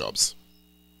do their jobs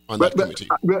on that committee.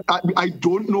 I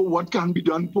don't know what can be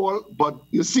done, Paul, but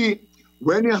you see,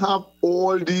 when you have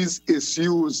all these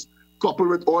issues, coupled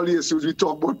with all the issues we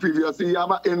talked about previously, you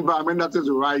have an environment that is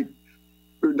right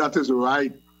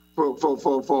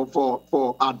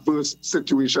for adverse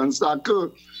situations to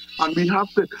occur. And we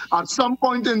have to, at some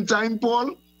point in time,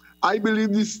 Paul, I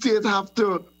believe the state have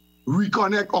to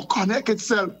reconnect or connect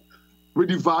itself with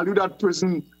the value that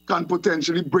prison can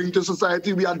potentially bring to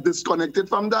society. We are disconnected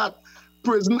from that.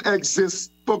 prison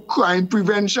exists for crime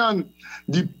prevention.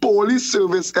 The police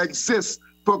service exists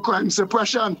for crime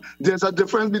suppression. There's a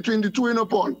difference between the two, in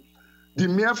Paul. The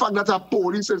mere fact that a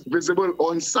police is visible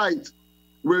on site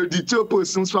will deter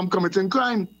persons from committing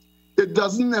crime. It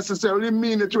doesn't necessarily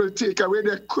mean it will take away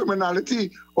their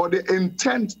criminality or their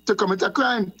intent to commit a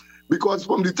crime, because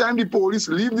from the time the police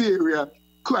leave the area,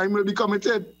 crime will be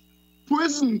committed.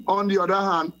 Prison, on the other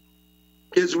hand,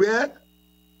 is where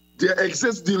there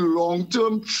exists the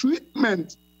long-term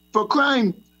treatment for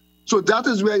crime. So that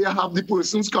is where you have the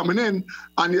persons coming in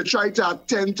and you try to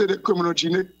attend to the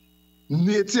criminogenic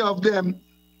nature of them,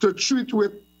 to treat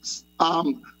with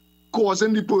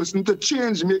causing the person to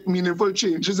change, make meaningful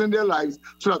changes in their lives,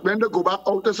 so that when they go back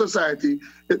out to society,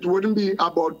 it wouldn't be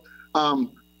about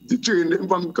deterring them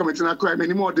from committing a crime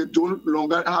anymore. They don't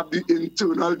longer have the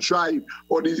internal drive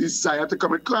or the desire to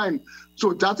commit crime.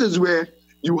 So that is where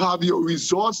you have your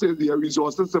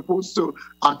resources supposed to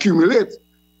accumulate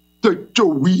to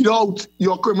weed out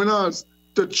your criminals,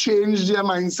 to change their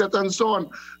mindset and so on.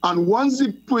 And once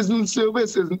the prison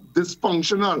service is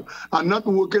dysfunctional and not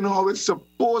working how it's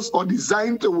supposed or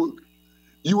designed to work,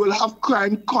 you will have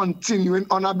crime continuing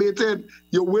unabated.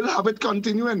 You will have it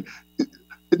continuing.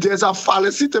 There's a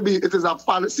fallacy it is a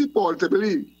fallacy, Paul, to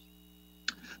believe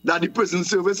that the prison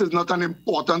service is not an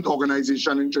important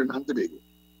organization in Trinidad and Tobago.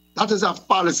 That is a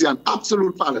fallacy, an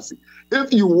absolute fallacy.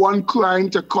 If you want crime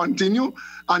to continue,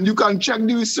 and you can check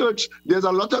the research, there's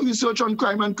a lot of research on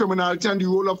crime and criminality and the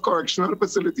role of correctional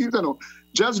facilities.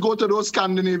 Just go to those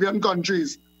Scandinavian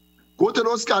countries. Go to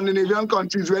those Scandinavian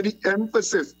countries where the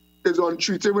emphasis is on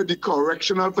treating with the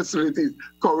correctional facilities,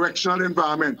 correctional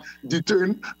environment,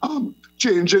 deterring,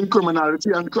 changing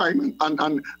criminality and crime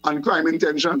and crime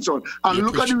intention and so on. And you're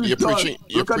look at the results.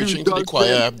 You're preaching to the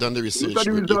choir. I've done the research.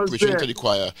 You're preaching to the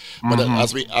choir. But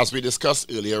as we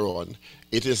discussed earlier on,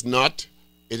 it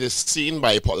is seen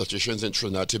by politicians in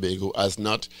Trinidad and Tobago as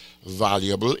not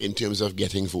valuable in terms of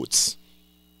getting votes.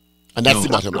 And that's the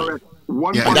bottom line.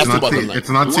 It's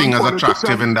not seen as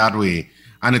attractive in that way.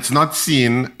 And it's not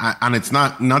seen, and it's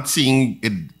not seeing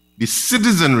it, the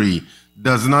citizenry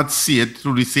does not see it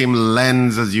through the same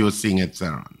lens as you're seeing it,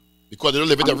 Saran. Because they don't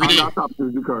live it every day. That's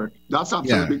absolutely correct. That's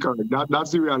absolutely correct.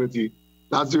 That's the reality.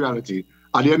 That's the reality.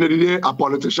 At the end of the day, a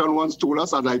politician once told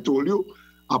us, as I told you,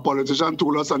 a politician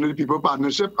told us under the People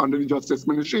Partnership, under the Justice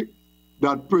Ministry,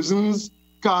 that prisons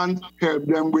can't help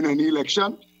them win any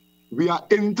election. We are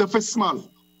infinitesimal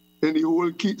in the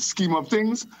whole scheme of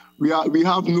things. We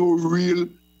have no real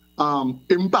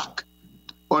impact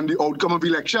on the outcome of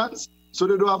elections, so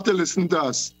they don't have to listen to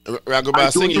us.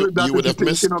 Raghubar Singh, you would have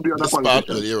missed this part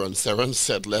earlier on. Saran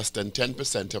said less than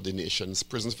 10% of the nation's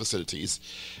prison facilities,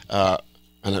 and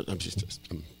I'm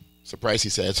surprised he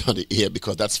said it on the air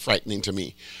because that's frightening to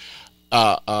me,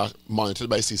 are monitored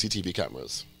by CCTV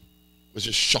cameras, which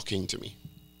is shocking to me.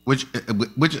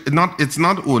 It's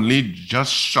not only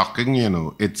just shocking,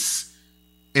 it's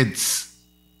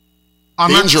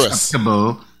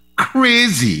unacceptable,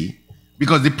 crazy,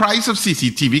 because the price of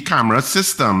CCTV camera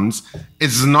systems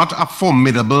is not a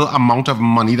formidable amount of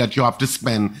money that you have to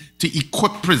spend to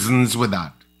equip prisons with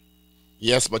that.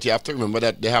 Yes, but you have to remember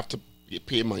that they have to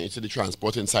pay money to the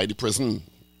transport inside the prison,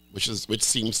 which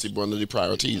seems to be one of the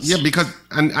priorities. Yeah, because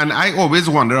and I always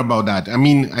wonder about that. I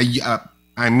mean,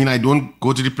 I don't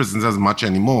go to the prisons as much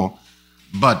anymore,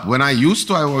 but when I used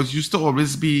to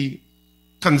always be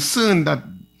concerned that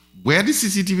where the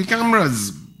CCTV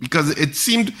cameras, because it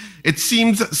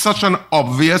seems such an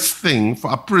obvious thing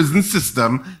for a prison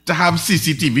system to have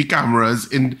CCTV cameras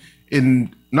in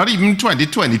not even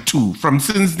 2022,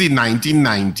 since the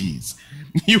 1990s.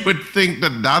 You would think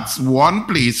that that's one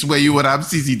place where you would have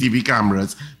CCTV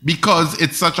cameras because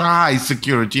it's such a high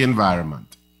security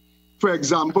environment. For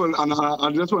example, and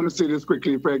I just want to say this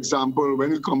quickly, for example,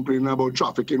 when you complain about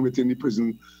trafficking within the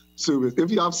prison service,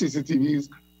 if you have CCTVs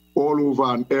all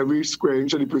over and every square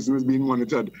inch of the prison is being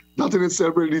monitored, that in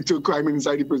itself will lead to crime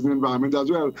inside the prison environment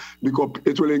as well, because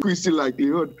it will increase the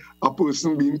likelihood of a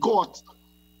person being caught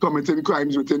committing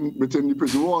crimes within the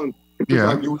prison wall. It is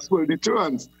a useful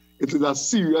deterrence. It is a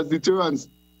serious deterrence,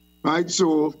 right?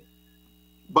 So,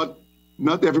 but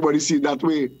not everybody see it that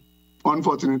way,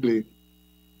 unfortunately.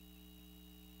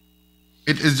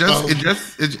 It's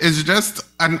just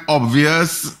an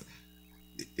obvious.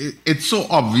 It's so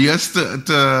obvious to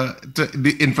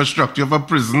the infrastructure of a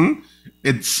prison.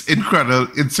 It's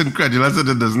incredible. It's incredulous that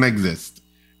it doesn't exist.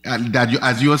 And that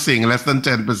as you were saying, less than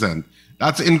 10%.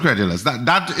 That's incredulous.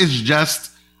 That is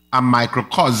just a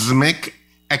microcosmic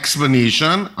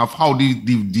explanation of how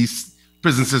this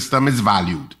prison system is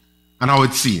valued and how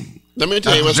it's seen. Let me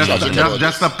tell you what's tragic about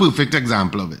just a perfect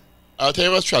example of it. I'll tell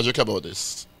you what's tragic about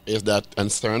this is that, and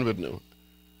Saran would know,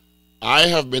 I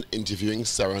have been interviewing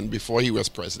Saran before he was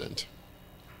president,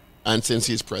 and since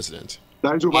he's president.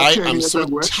 I am so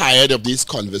tired of these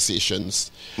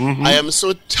conversations. I am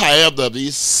so tired of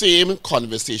these same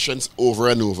conversations over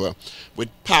and over with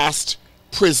past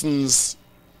prisons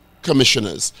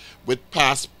commissioners, with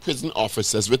past prison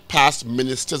officers, with past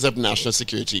ministers of national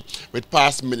security, with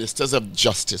past ministers of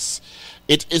justice.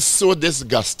 It is so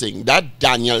disgusting. That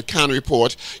Daniel Kahn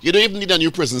report, you don't even need a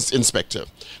new prisons inspector.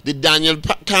 The Daniel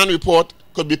Kahn report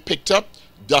could be picked up,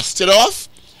 dusted off,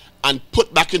 and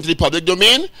put back into the public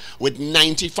domain with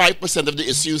 95% of the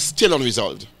issues still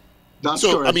unresolved. That's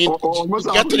so, correct. I mean,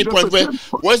 get to the point where,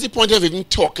 what is the point of even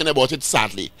talking about it,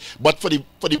 sadly? But for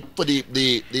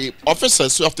the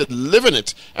officers who have to live in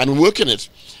it and work in it,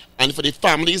 and for the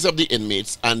families of the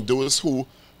inmates and those who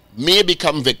may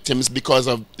become victims because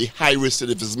of the high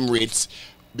recidivism rates,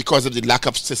 because of the lack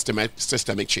of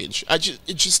systemic change.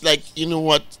 It's just like, you know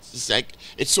what? It's like,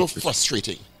 it's so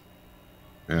frustrating.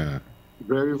 Yeah.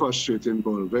 Very frustrating,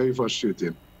 Paul. Very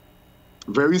frustrating.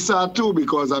 Very sad too,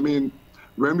 because I mean,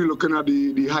 when we're looking at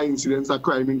the high incidence of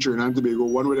crime in Trinidad and Tobago,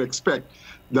 one would expect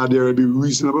that there will be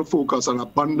reasonable focus and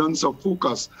abundance of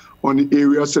focus on the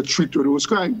areas that treat those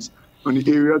crimes, on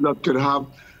the areas that could have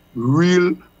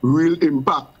real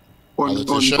impact on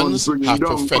politicians have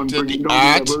perfected the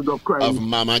art of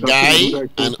Mama Guy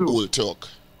and Old Talk.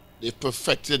 They've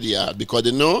perfected the art because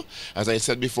they know, as I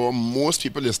said before, most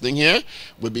people listening here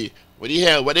will be, what do you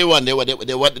hear? What they want? They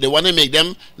want to make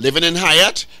them living in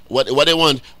Hyatt. What they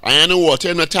want? I have no water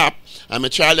in my tap. I'm a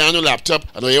child, I have no laptop.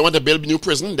 And you want to build a new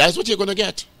prison? That's what you're going to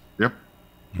get. Yep.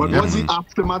 But what's the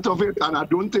aftermath of it? And I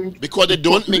don't think... Because they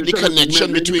don't make the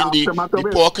connection between the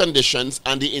poor conditions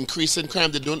and the increase in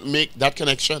crime. They don't make that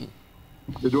connection.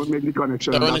 They don't make the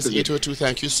connection. Saran is 802.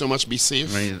 Thank you so much. Be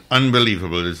safe. Right.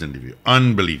 Unbelievable, this interview.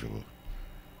 Unbelievable.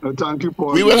 Thank you,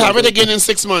 Paul. We will have it again in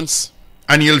 6 months.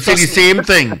 And you'll see the same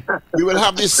thing. We will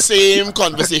have the same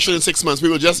conversation in 6 months. We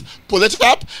will just pull it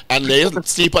up and lay it,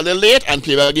 sleep a little late and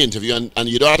play back the interview. And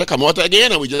you don't have to come out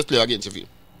again and we just play back the interview.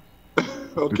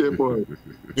 Okay, Paul.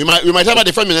 We might have a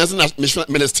different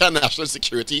minister of national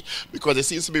security because it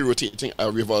seems to be rotating a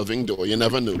revolving door. You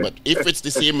never know. But if it's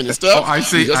the same minister, I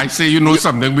say you know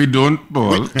something we don't,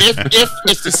 Paul. If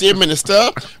it's the same minister,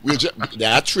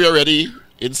 there are 3 already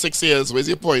in 6 years. Where's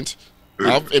your point?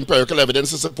 I have empirical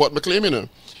evidence to support my claim, you know.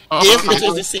 If it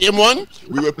is the same one,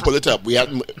 we will pull it up. We had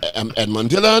Edmund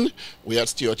Dillon, we had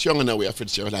Stuart Young, and now we have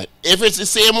Fitzgerald. If it's the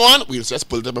same one, we'll just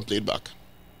pull it up and play it back.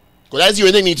 Because that's the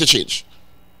only thing need to change.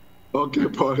 Okay,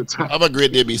 Paul. Have a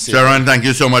great day, be safe. Saran, thank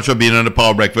you so much for being on the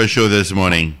Power Breakfast Show this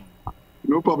morning.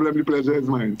 No problem. The pleasure is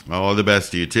mine. All the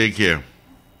best to you. Take care.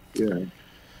 Yeah.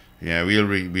 Yeah, we'll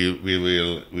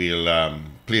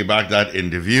play back that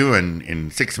interview, and in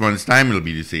 6 months' time, it'll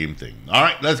be the same thing. All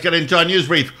right, let's get into our news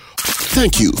brief.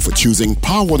 Thank you for choosing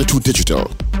Power 102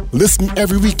 Digital. Listen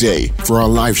every weekday for our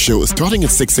live show starting at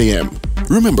 6 a.m.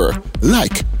 Remember,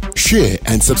 like, share,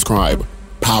 and subscribe.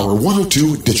 Power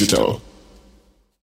 102 Digital.